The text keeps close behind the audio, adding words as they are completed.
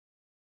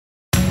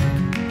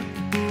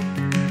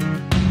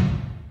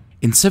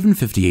In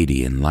 750 AD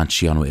in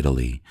Lanciano,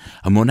 Italy,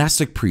 a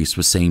monastic priest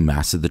was saying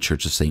Mass at the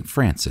Church of St.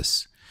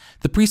 Francis.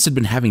 The priest had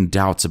been having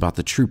doubts about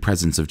the true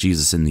presence of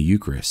Jesus in the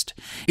Eucharist.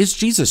 Is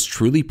Jesus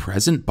truly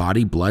present,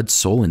 body, blood,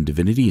 soul, and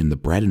divinity in the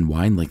bread and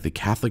wine like the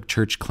Catholic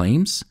Church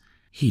claims?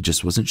 He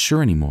just wasn't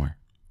sure anymore.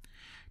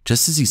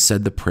 Just as he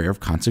said the prayer of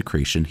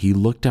consecration, he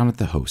looked down at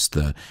the host,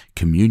 the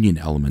communion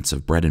elements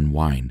of bread and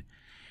wine,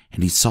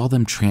 and he saw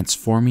them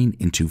transforming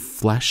into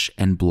flesh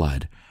and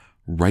blood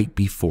right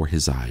before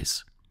his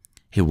eyes.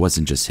 It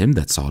wasn't just him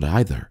that saw it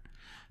either.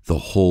 The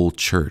whole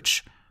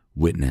church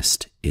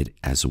witnessed it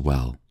as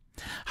well.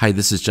 Hi,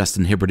 this is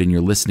Justin Hibbard, and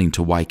you're listening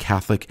to Why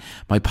Catholic,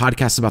 my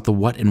podcast about the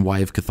what and why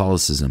of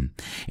Catholicism.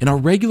 In our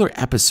regular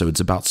episodes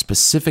about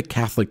specific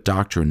Catholic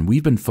doctrine,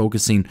 we've been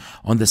focusing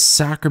on the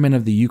sacrament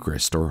of the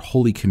Eucharist, or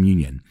Holy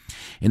Communion.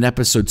 In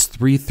episodes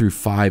 3 through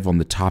 5 on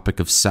the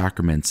topic of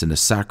sacraments and a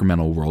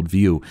sacramental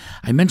worldview,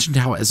 I mentioned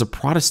how, as a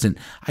Protestant,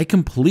 I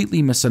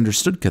completely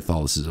misunderstood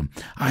Catholicism.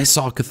 I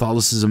saw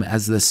Catholicism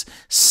as this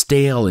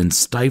stale and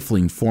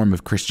stifling form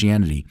of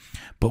Christianity.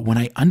 But when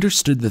I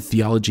understood the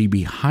theology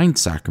behind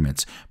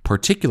sacraments,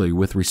 particularly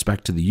with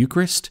respect to the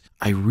Eucharist,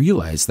 I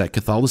realized that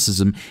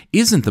Catholicism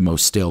isn't the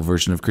most stale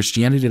version of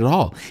Christianity at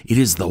all. It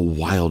is the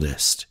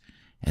wildest.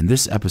 And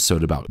this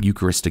episode about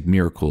Eucharistic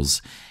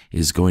miracles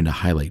is going to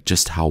highlight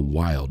just how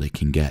wild it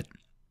can get.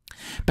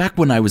 Back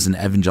when I was an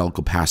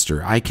evangelical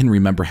pastor, I can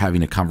remember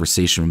having a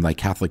conversation with my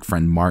Catholic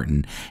friend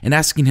Martin and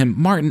asking him,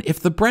 Martin, if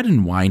the bread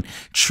and wine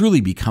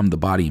truly become the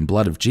body and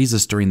blood of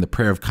Jesus during the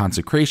prayer of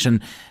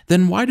consecration,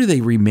 then why do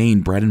they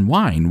remain bread and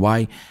wine?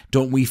 Why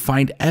don't we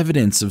find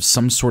evidence of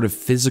some sort of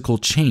physical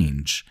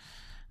change?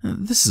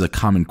 This is a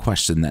common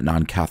question that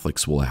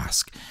non-Catholics will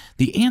ask.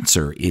 The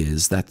answer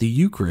is that the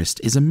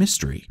Eucharist is a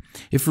mystery.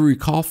 If we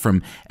recall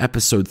from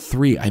episode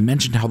 3, I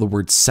mentioned how the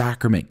word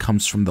sacrament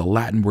comes from the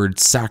Latin word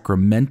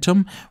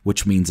sacramentum,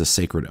 which means a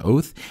sacred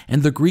oath,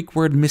 and the Greek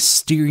word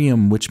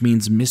mysterium, which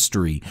means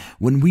mystery.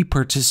 When we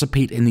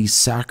participate in these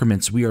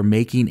sacraments, we are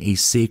making a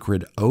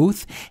sacred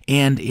oath,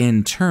 and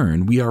in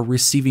turn, we are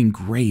receiving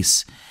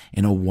grace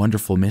in a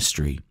wonderful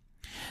mystery.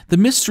 The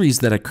mysteries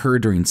that occur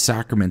during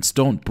sacraments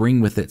don't bring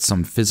with it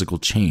some physical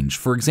change.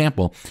 For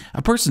example,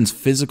 a person's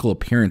physical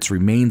appearance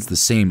remains the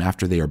same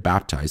after they are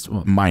baptized,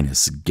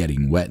 minus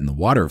getting wet in the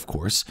water, of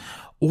course,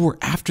 or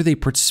after they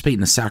participate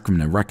in the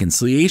sacrament of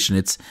reconciliation.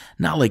 It's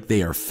not like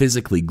they are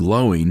physically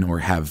glowing or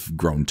have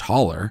grown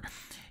taller.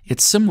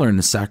 It's similar in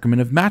the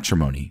sacrament of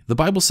matrimony. The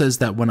Bible says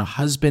that when a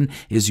husband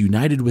is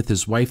united with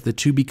his wife, the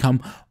two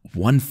become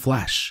one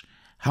flesh.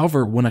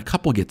 However, when a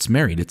couple gets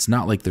married, it's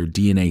not like their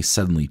DNA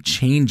suddenly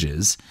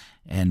changes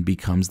and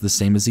becomes the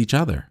same as each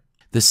other.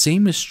 The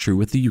same is true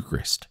with the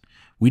Eucharist.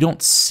 We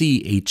don't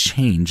see a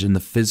change in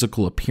the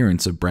physical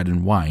appearance of bread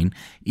and wine,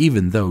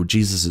 even though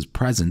Jesus'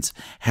 presence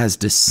has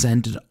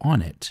descended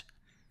on it.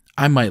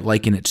 I might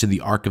liken it to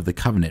the Ark of the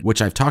Covenant,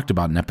 which I've talked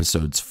about in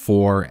episodes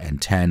 4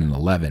 and 10 and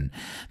 11.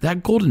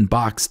 That golden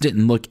box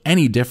didn't look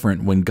any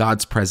different when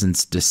God's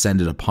presence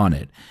descended upon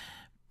it,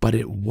 but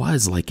it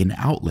was like an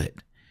outlet.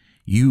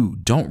 You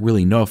don't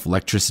really know if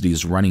electricity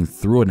is running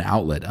through an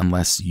outlet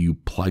unless you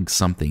plug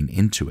something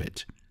into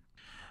it.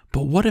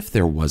 But what if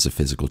there was a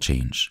physical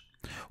change?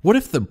 What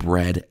if the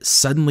bread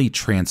suddenly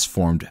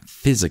transformed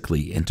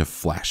physically into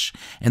flesh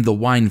and the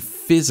wine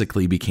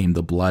physically became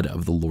the blood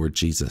of the Lord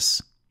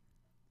Jesus?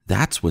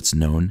 That's what's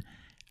known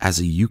as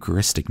a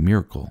Eucharistic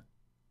miracle.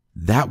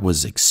 That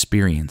was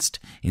experienced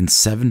in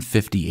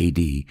 750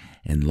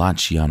 AD in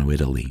Lanciano,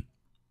 Italy.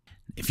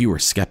 If you were a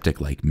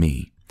skeptic like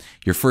me,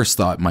 your first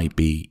thought might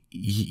be,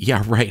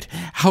 yeah, right,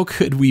 how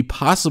could we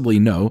possibly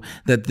know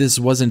that this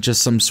wasn't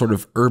just some sort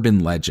of urban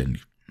legend?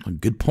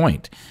 Good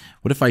point.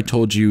 What if I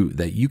told you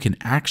that you can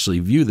actually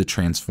view the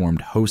transformed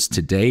host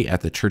today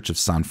at the Church of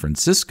San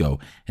Francisco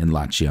in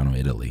Lanciano,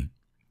 Italy?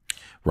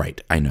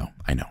 Right, I know.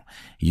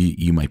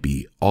 You might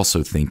be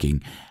also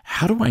thinking,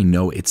 how do I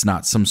know it's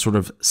not some sort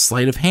of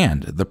sleight of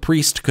hand? The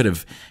priest could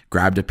have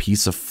grabbed a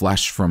piece of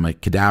flesh from a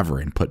cadaver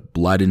and put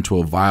blood into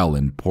a vial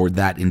and poured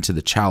that into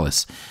the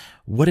chalice.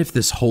 What if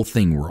this whole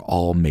thing were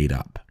all made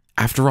up?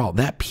 After all,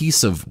 that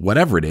piece of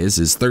whatever it is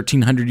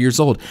 1,300 years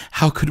old.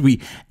 How could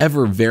we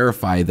ever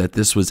verify that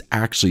this was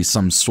actually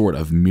some sort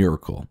of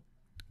miracle?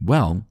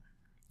 Well,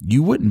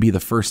 you wouldn't be the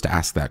first to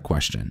ask that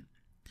question.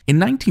 In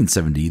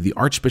 1970, the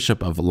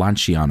Archbishop of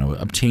Lanciano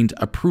obtained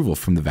approval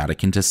from the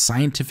Vatican to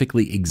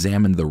scientifically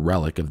examine the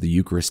relic of the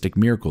Eucharistic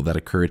miracle that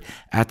occurred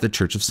at the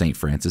Church of St.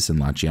 Francis in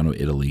Lanciano,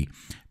 Italy,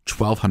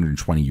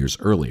 1,220 years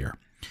earlier.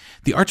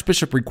 The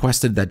Archbishop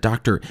requested that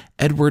Dr.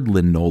 Edward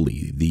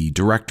Linoli, the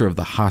director of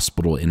the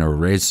hospital in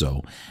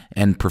Arezzo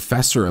and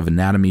professor of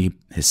anatomy,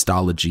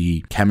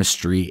 histology,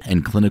 chemistry,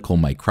 and clinical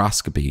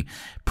microscopy,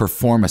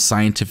 perform a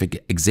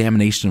scientific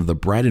examination of the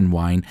bread and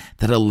wine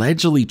that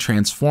allegedly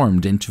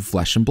transformed into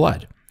flesh and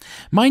blood.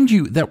 Mind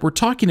you that we're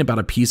talking about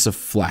a piece of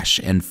flesh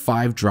and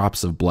 5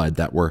 drops of blood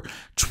that were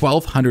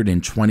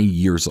 1,220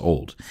 years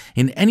old.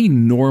 In any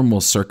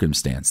normal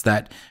circumstance,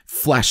 that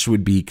flesh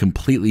would be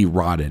completely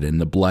rotted and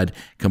the blood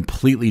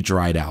completely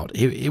dried out.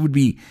 It would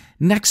be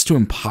next to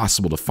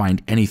impossible to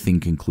find anything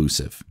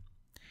conclusive.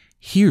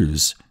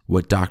 Here's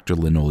what Dr.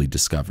 Linoli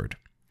discovered.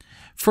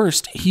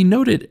 First, he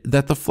noted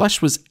that the flesh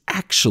was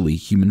actually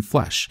human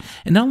flesh,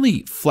 and not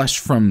only flesh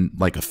from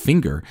like a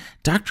finger.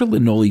 Dr.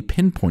 Linoli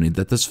pinpointed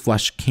that this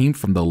flesh came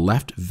from the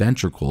left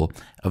ventricle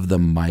of the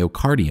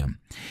myocardium.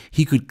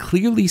 He could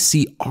clearly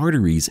see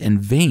arteries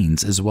and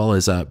veins as well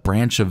as a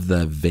branch of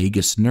the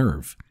vagus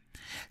nerve.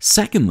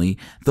 Secondly,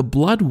 the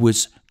blood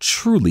was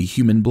truly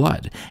human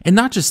blood. And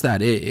not just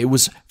that, it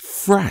was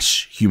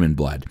fresh human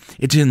blood.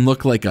 It didn't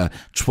look like a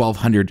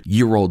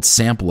 1,200-year-old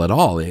sample at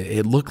all.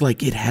 It looked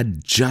like it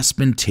had just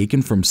been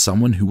taken from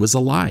someone who was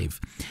alive.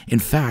 In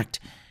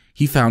fact,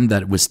 he found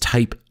that it was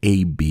type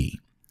AB.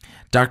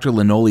 Dr.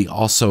 Linoli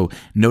also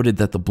noted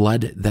that the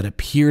blood that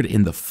appeared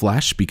in the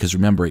flesh, because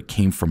remember it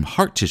came from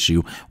heart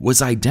tissue,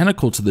 was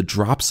identical to the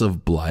drops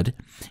of blood.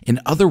 In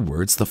other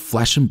words, the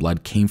flesh and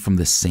blood came from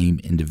the same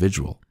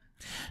individual.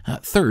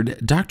 Third,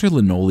 Dr.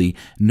 Linoli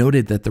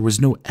noted that there was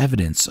no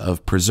evidence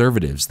of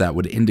preservatives that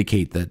would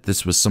indicate that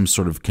this was some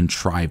sort of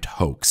contrived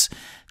hoax.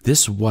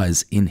 This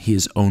was, in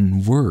his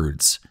own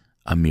words,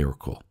 a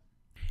miracle.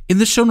 In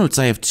the show notes,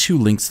 I have two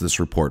links to this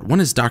report. One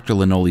is Dr.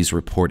 Linoli's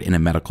report in a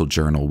medical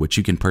journal, which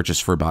you can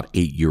purchase for about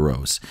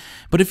 €8.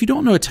 But if you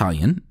don't know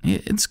Italian,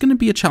 it's going to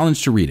be a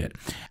challenge to read it.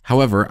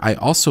 However, I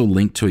also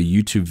linked to a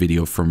YouTube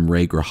video from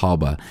Ray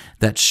Grijalba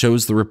that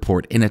shows the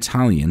report in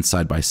Italian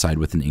side by side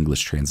with an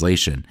English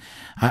translation.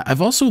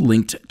 I've also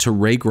linked to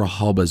Ray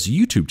Grijalba's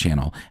YouTube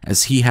channel,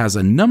 as he has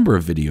a number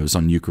of videos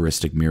on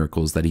Eucharistic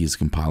miracles that he's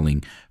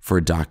compiling for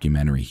a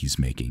documentary he's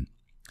making.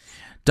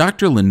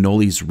 Dr.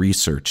 Linoli's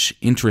research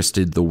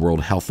interested the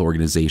World Health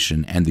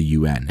Organization and the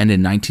UN, and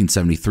in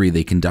 1973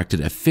 they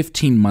conducted a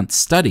 15-month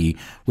study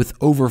with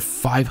over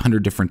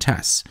 500 different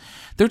tests.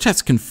 Their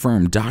tests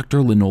confirmed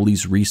Dr.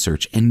 Linoli's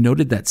research and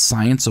noted that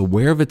science,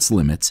 aware of its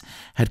limits,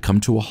 had come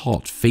to a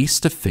halt face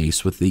to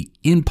face with the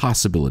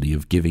impossibility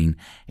of giving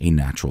a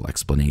natural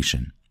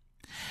explanation.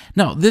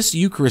 Now, this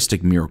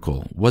Eucharistic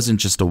miracle wasn't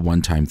just a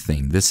one-time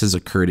thing. This has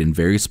occurred in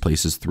various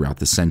places throughout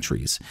the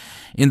centuries.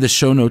 In the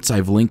show notes,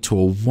 I've linked to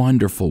a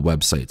wonderful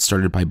website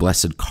started by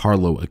Blessed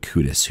Carlo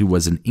Acutis, who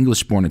was an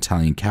English-born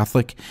Italian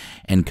Catholic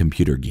and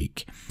computer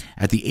geek.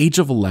 At the age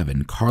of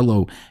 11,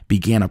 Carlo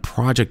began a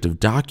project of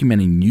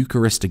documenting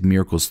Eucharistic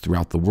miracles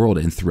throughout the world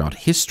and throughout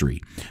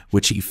history,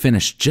 which he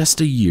finished just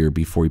a year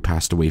before he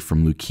passed away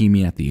from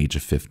leukemia at the age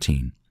of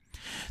 15.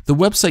 The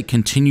website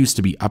continues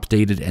to be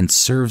updated and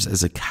serves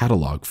as a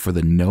catalog for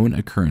the known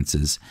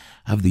occurrences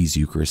of these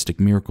Eucharistic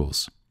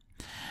miracles.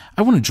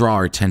 I want to draw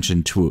our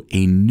attention to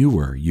a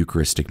newer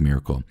Eucharistic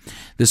miracle.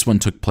 This one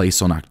took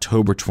place on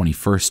October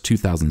 21st,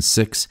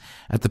 2006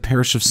 at the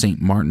parish of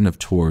St. Martin of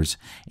Tours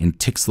in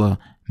Tixla,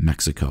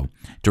 Mexico,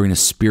 during a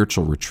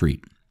spiritual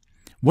retreat.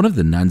 One of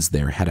the nuns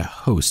there had a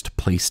host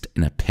placed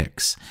in a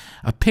pyx.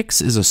 A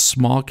pyx is a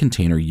small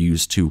container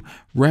used to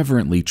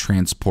reverently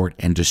transport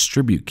and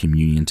distribute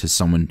communion to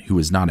someone who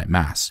is not at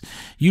Mass,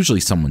 usually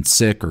someone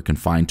sick or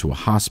confined to a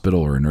hospital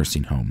or a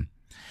nursing home.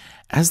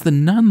 As the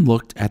nun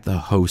looked at the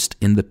host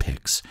in the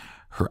pyx,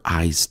 her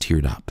eyes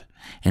teared up,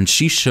 and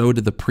she showed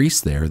the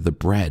priest there the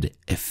bread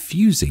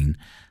effusing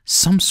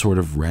some sort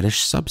of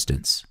reddish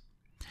substance.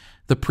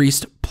 The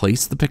priest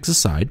placed the pyx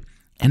aside,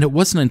 and it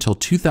wasn't until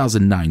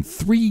 2009,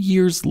 3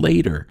 years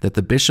later, that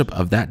the bishop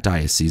of that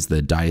diocese,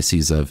 the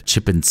Diocese of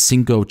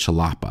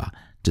Chilpancingo-Chilapa,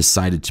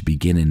 decided to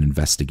begin an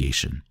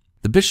investigation.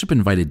 The bishop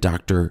invited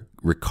Dr.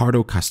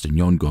 Ricardo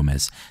Castañón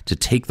Gomez to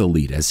take the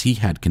lead, as he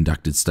had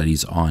conducted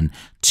studies on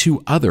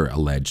 2 other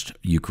alleged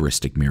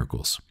Eucharistic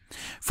miracles.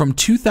 From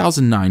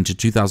 2009 to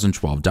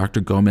 2012, Dr.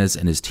 Gomez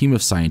and his team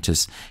of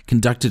scientists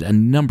conducted a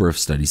number of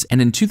studies,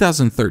 and in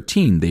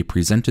 2013, they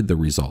presented the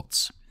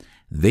results.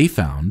 They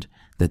found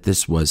that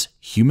this was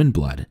human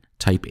blood,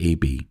 type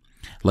AB.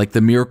 Like the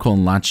miracle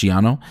in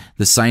Lanciano,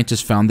 the scientists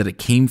found that it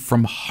came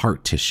from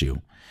heart tissue.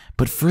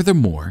 But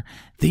furthermore,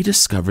 they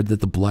discovered that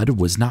the blood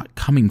was not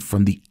coming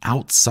from the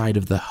outside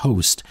of the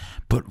host,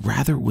 but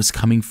rather it was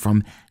coming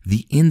from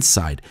the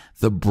inside.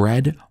 The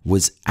bread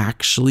was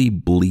actually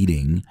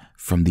bleeding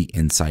from the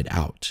inside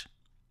out.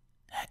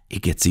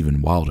 It gets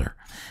even wilder.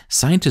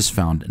 Scientists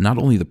found not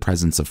only the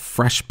presence of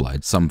fresh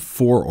blood some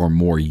 4 or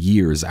more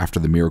years after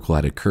the miracle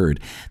had occurred,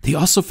 they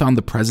also found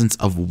the presence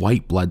of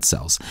white blood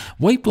cells.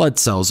 White blood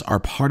cells are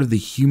part of the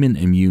human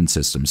immune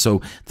system,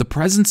 so the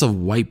presence of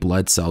white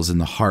blood cells in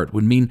the heart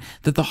would mean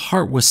that the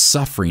heart was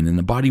suffering and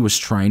the body was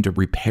trying to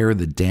repair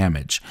the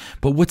damage.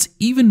 But what's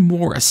even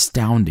more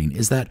astounding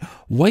is that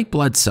white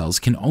blood cells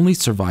can only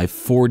survive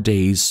 4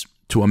 days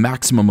to a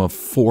maximum of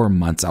 4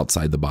 months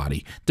outside the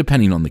body,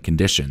 depending on the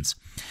conditions.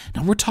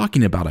 Now, we're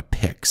talking about a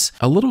pyx,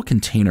 a little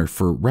container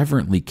for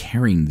reverently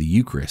carrying the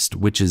Eucharist,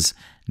 which is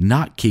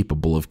not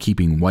capable of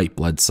keeping white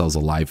blood cells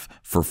alive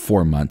for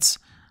 4 months,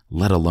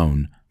 let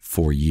alone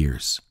 4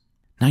 years.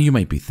 Now, you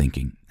might be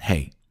thinking,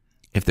 hey,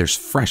 if there's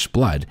fresh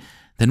blood,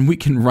 then we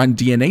can run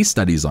DNA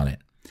studies on it.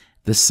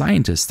 The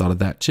scientists thought of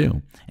that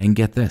too. And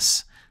get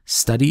this,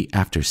 study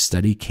after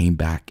study came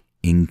back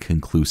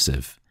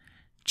inconclusive.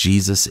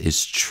 Jesus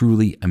is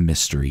truly a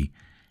mystery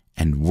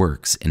and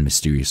works in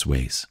mysterious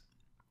ways.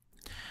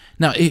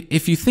 Now,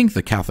 if you think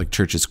the Catholic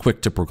Church is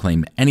quick to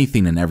proclaim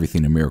anything and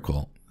everything a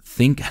miracle,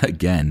 think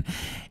again.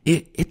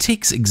 It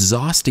takes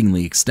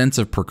exhaustingly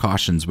extensive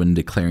precautions when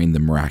declaring the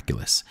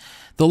miraculous.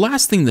 The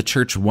last thing the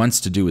Church wants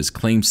to do is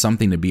claim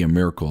something to be a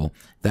miracle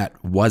that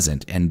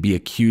wasn't and be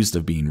accused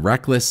of being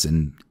reckless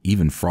and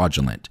even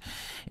fraudulent.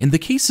 In the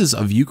cases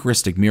of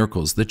Eucharistic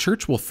miracles, the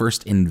Church will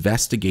first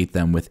investigate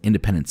them with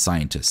independent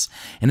scientists,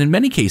 and in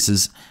many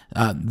cases,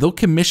 they'll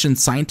commission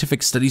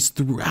scientific studies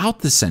throughout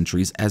the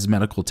centuries as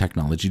medical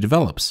technology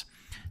develops.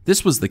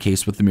 This was the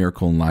case with the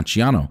miracle in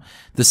Lanciano.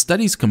 The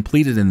studies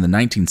completed in the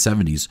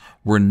 1970s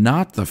were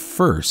not the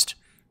first,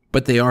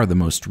 but they are the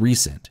most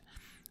recent.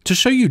 To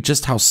show you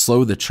just how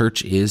slow the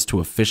Church is to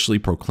officially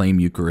proclaim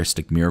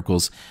Eucharistic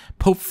miracles,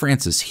 Pope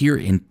Francis here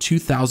in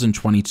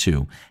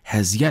 2022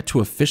 has yet to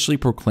officially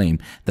proclaim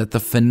that the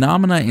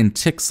phenomena in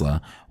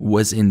Tixla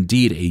was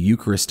indeed a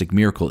Eucharistic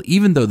miracle,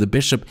 even though the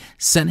bishop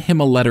sent him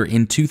a letter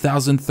in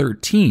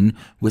 2013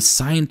 with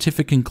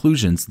scientific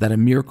conclusions that a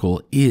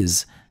miracle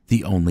is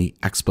the only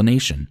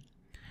explanation.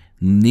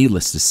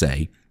 Needless to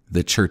say,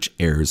 the Church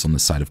errs on the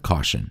side of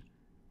caution.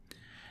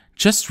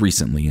 Just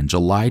recently, in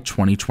July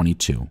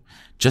 2022,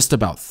 just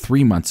about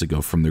 3 months ago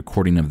from the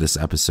recording of this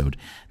episode,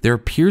 there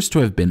appears to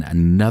have been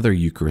another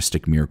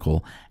Eucharistic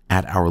miracle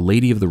at Our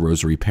Lady of the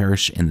Rosary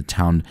Parish in the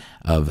town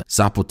of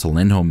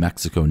Zapotalenjo,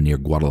 Mexico, near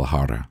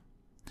Guadalajara.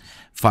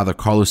 Father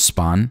Carlos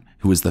Spahn,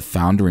 who is the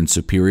founder and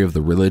superior of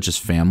the religious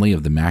family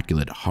of the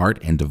Immaculate Heart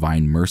and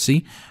Divine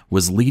Mercy,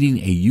 was leading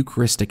a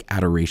Eucharistic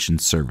adoration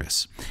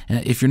service.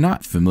 And if you're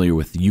not familiar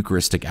with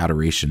Eucharistic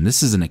adoration,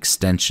 this is an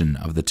extension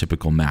of the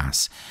typical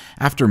Mass.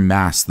 After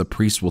Mass, the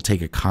priest will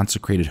take a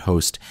consecrated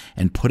host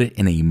and put it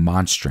in a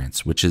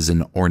monstrance, which is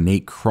an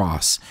ornate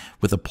cross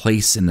with a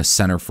place in the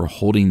center for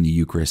holding the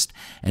Eucharist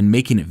and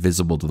making it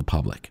visible to the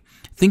public.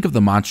 Think of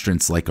the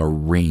monstrance like a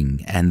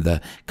ring and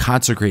the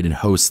consecrated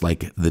host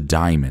like the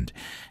diamond.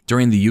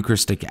 During the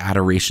Eucharistic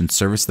adoration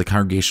service, the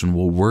congregation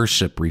will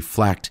worship,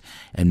 reflect,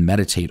 and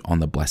meditate on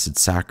the Blessed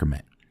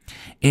Sacrament.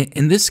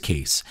 In this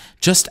case,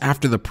 just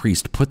after the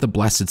priest put the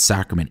Blessed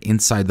Sacrament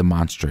inside the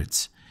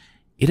monstrance,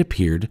 it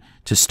appeared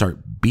to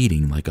start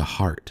beating like a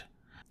heart.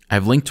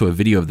 I've linked to a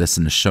video of this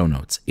in the show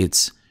notes.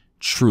 It's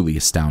truly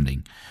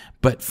astounding.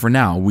 But for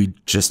now, we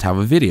just have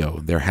a video.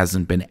 There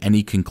hasn't been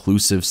any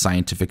conclusive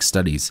scientific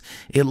studies.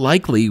 It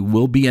likely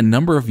will be a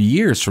number of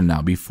years from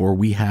now before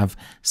we have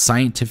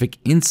scientific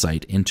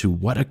insight into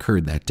what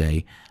occurred that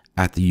day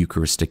at the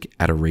Eucharistic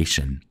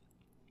adoration.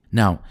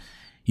 Now,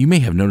 you may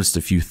have noticed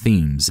a few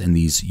themes in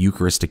these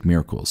Eucharistic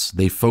miracles.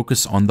 They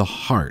focus on the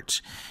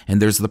heart,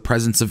 and there's the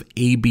presence of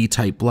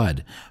AB-type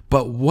blood.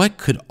 But what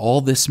could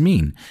all this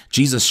mean?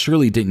 Jesus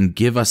surely didn't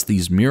give us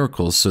these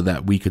miracles so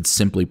that we could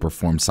simply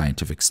perform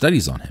scientific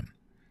studies on him.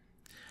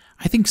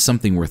 I think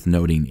something worth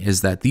noting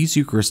is that these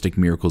Eucharistic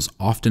miracles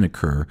often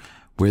occur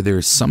where there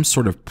is some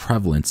sort of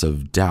prevalence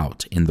of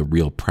doubt in the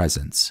real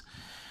presence.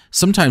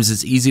 Sometimes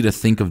it's easy to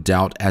think of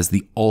doubt as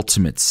the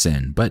ultimate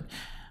sin, but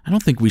I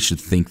don't think we should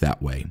think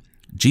that way.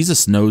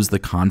 Jesus knows the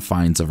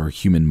confines of our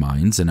human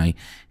minds, and I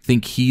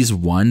think he's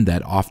one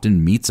that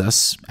often meets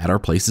us at our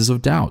places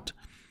of doubt.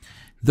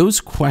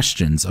 Those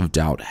questions of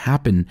doubt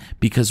happen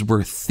because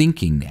we're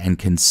thinking and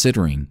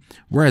considering,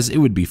 whereas it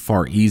would be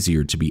far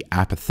easier to be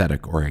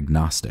apathetic or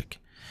agnostic.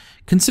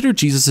 Consider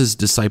Jesus'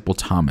 disciple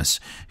Thomas,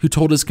 who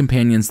told his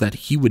companions that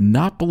he would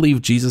not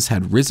believe Jesus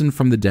had risen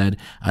from the dead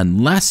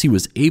unless he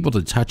was able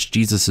to touch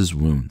Jesus'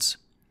 wounds.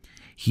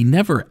 He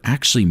never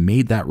actually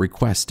made that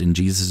request in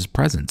Jesus'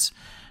 presence,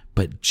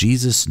 but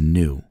Jesus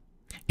knew.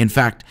 In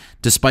fact,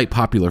 despite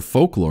popular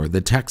folklore, the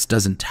text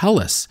doesn't tell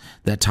us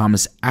that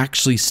Thomas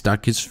actually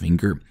stuck his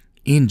finger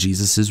in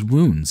Jesus'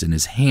 wounds, in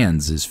his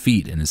hands, his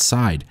feet, and his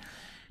side.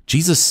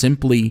 Jesus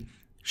simply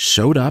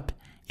showed up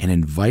and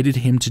invited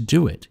him to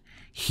do it.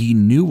 He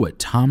knew what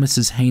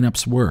Thomas's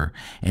hang-ups were,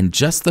 and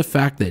just the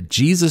fact that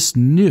Jesus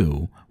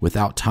knew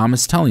without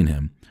Thomas telling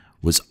him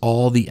was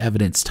all the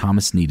evidence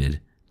Thomas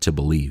needed to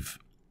believe.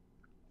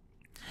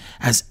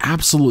 As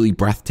absolutely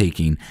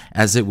breathtaking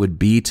as it would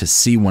be to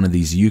see one of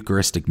these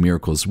Eucharistic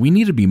miracles, we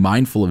need to be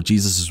mindful of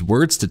Jesus'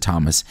 words to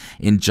Thomas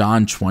in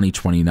John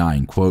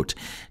 20:29. Quote,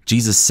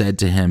 Jesus said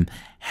to him,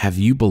 "Have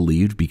you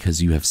believed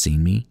because you have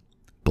seen me?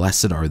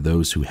 Blessed are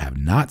those who have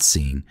not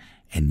seen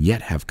and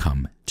yet have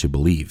come to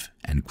believe."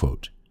 End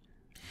quote.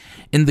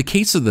 In the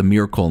case of the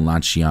miracle in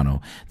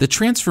Lanciano, the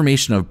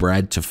transformation of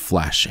bread to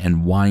flesh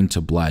and wine to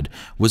blood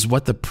was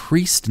what the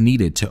priest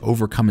needed to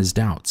overcome his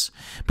doubts.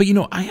 But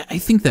I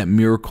think that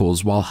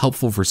miracles, while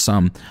helpful for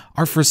some,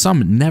 are for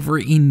some never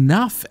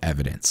enough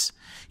evidence.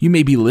 You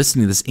may be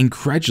listening to this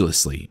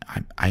incredulously.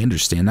 I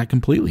understand that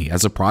completely.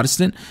 As a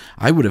Protestant,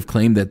 I would have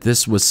claimed that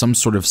this was some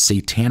sort of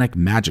satanic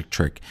magic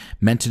trick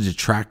meant to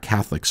detract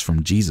Catholics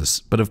from Jesus.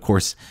 But of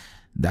course,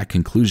 that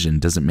conclusion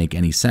doesn't make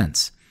any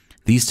sense.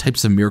 These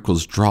types of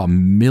miracles draw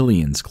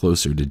millions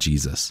closer to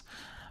Jesus.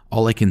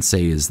 All I can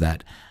say is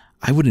that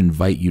I would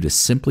invite you to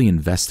simply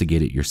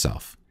investigate it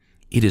yourself.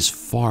 It is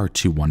far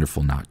too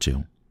wonderful not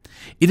to.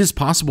 It is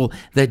possible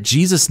that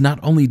Jesus not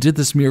only did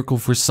this miracle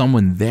for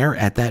someone there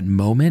at that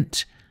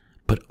moment,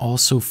 but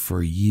also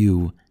for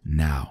you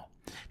now,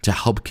 to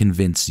help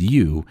convince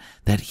you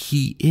that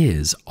he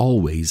is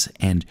always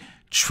and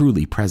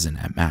truly present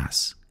at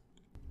Mass.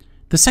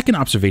 The second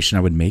observation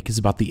I would make is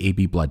about the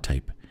AB blood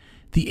type.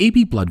 The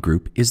AB blood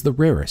group is the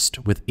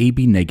rarest, with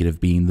AB negative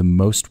being the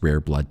most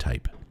rare blood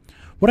type.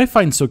 What I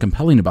find so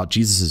compelling about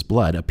Jesus'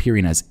 blood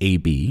appearing as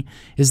AB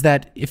is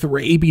that if it were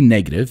AB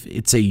negative,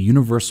 it's a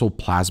universal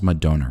plasma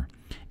donor.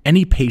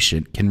 Any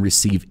patient can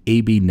receive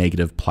AB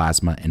negative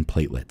plasma and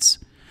platelets.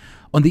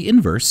 On the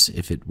inverse,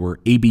 if it were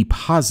AB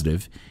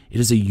positive, it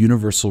is a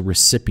universal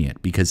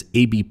recipient because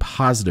AB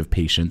positive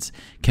patients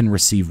can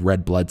receive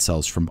red blood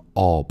cells from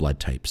all blood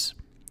types.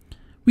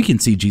 We can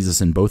see Jesus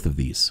in both of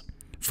these.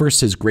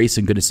 First, his grace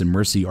and goodness and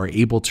mercy are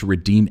able to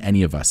redeem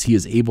any of us. He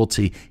is able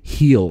to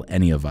heal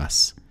any of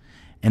us.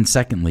 And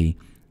secondly,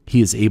 he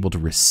is able to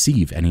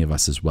receive any of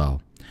us as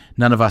well.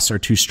 None of us are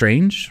too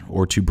strange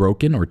or too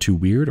broken or too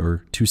weird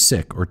or too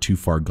sick or too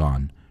far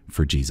gone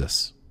for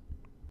Jesus.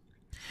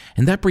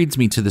 And that brings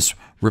me to this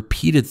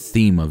repeated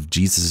theme of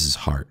Jesus'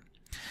 heart.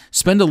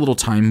 Spend a little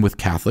time with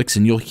Catholics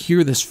and you'll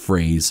hear this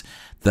phrase,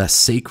 the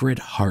Sacred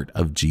Heart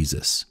of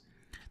Jesus.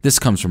 This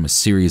comes from a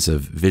series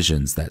of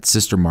visions that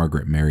Sister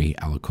Margaret Mary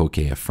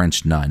Alacoque, a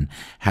French nun,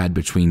 had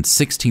between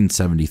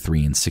 1673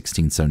 and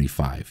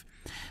 1675.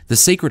 The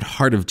Sacred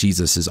Heart of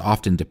Jesus is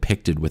often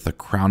depicted with a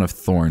crown of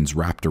thorns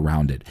wrapped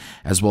around it,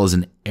 as well as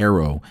an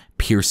arrow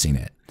piercing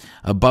it.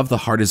 Above the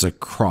heart is a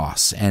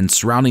cross, and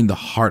surrounding the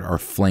heart are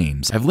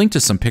flames. I've linked to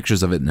some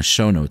pictures of it in the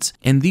show notes.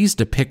 In these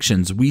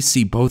depictions, we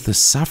see both the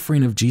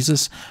suffering of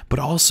Jesus, but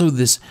also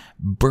this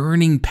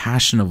burning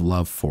passion of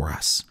love for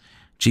us.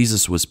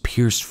 Jesus was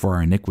pierced for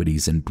our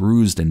iniquities and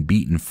bruised and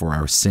beaten for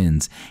our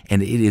sins,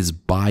 and it is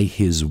by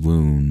his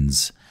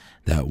wounds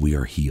that we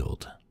are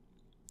healed.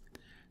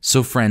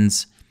 So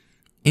friends,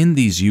 in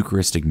these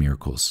Eucharistic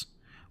miracles,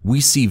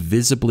 we see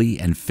visibly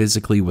and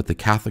physically what the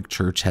Catholic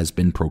Church has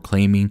been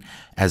proclaiming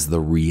as the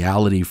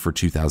reality for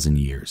 2,000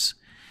 years.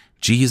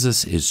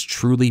 Jesus is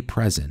truly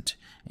present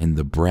in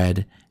the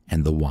bread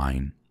and the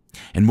wine.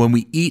 And when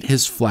we eat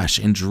his flesh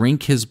and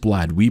drink his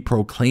blood, we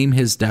proclaim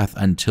his death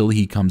until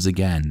he comes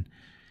again.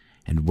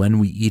 And when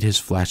we eat his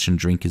flesh and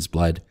drink his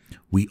blood,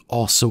 we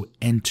also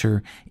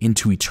enter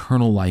into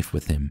eternal life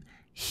with him,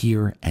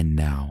 here and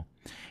now.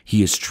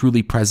 He is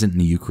truly present in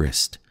the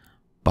Eucharist,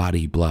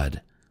 body,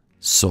 blood,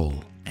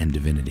 soul, and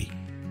divinity.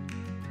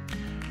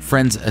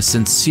 Friends, a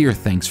sincere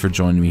thanks for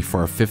joining me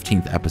for our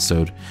 15th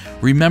episode.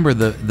 Remember,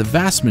 the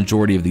vast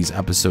majority of these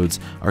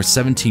episodes are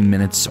 17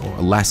 minutes or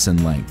less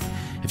in length.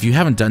 If you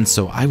haven't done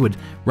so, I would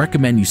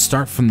recommend you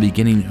start from the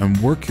beginning and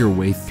work your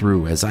way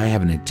through, as I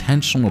have an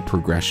intentional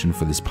progression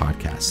for this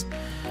podcast.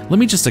 Let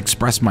me just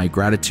express my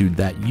gratitude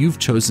that you've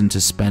chosen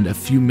to spend a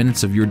few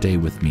minutes of your day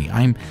with me.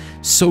 I'm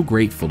so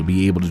grateful to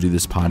be able to do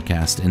this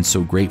podcast and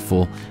so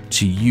grateful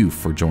to you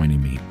for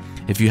joining me.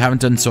 If you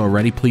haven't done so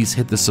already, please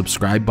hit the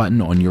subscribe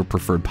button on your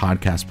preferred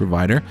podcast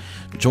provider,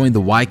 join the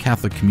Why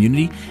Catholic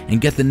community,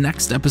 and get the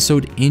next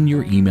episode in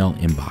your email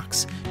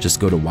inbox. Just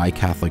go to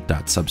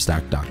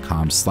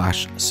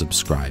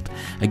whycatholic.substack.com/subscribe.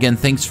 Again,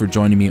 thanks for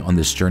joining me on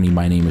this journey.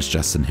 My name is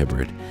Justin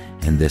Hibbard,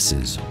 and this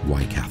is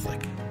Why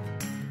Catholic.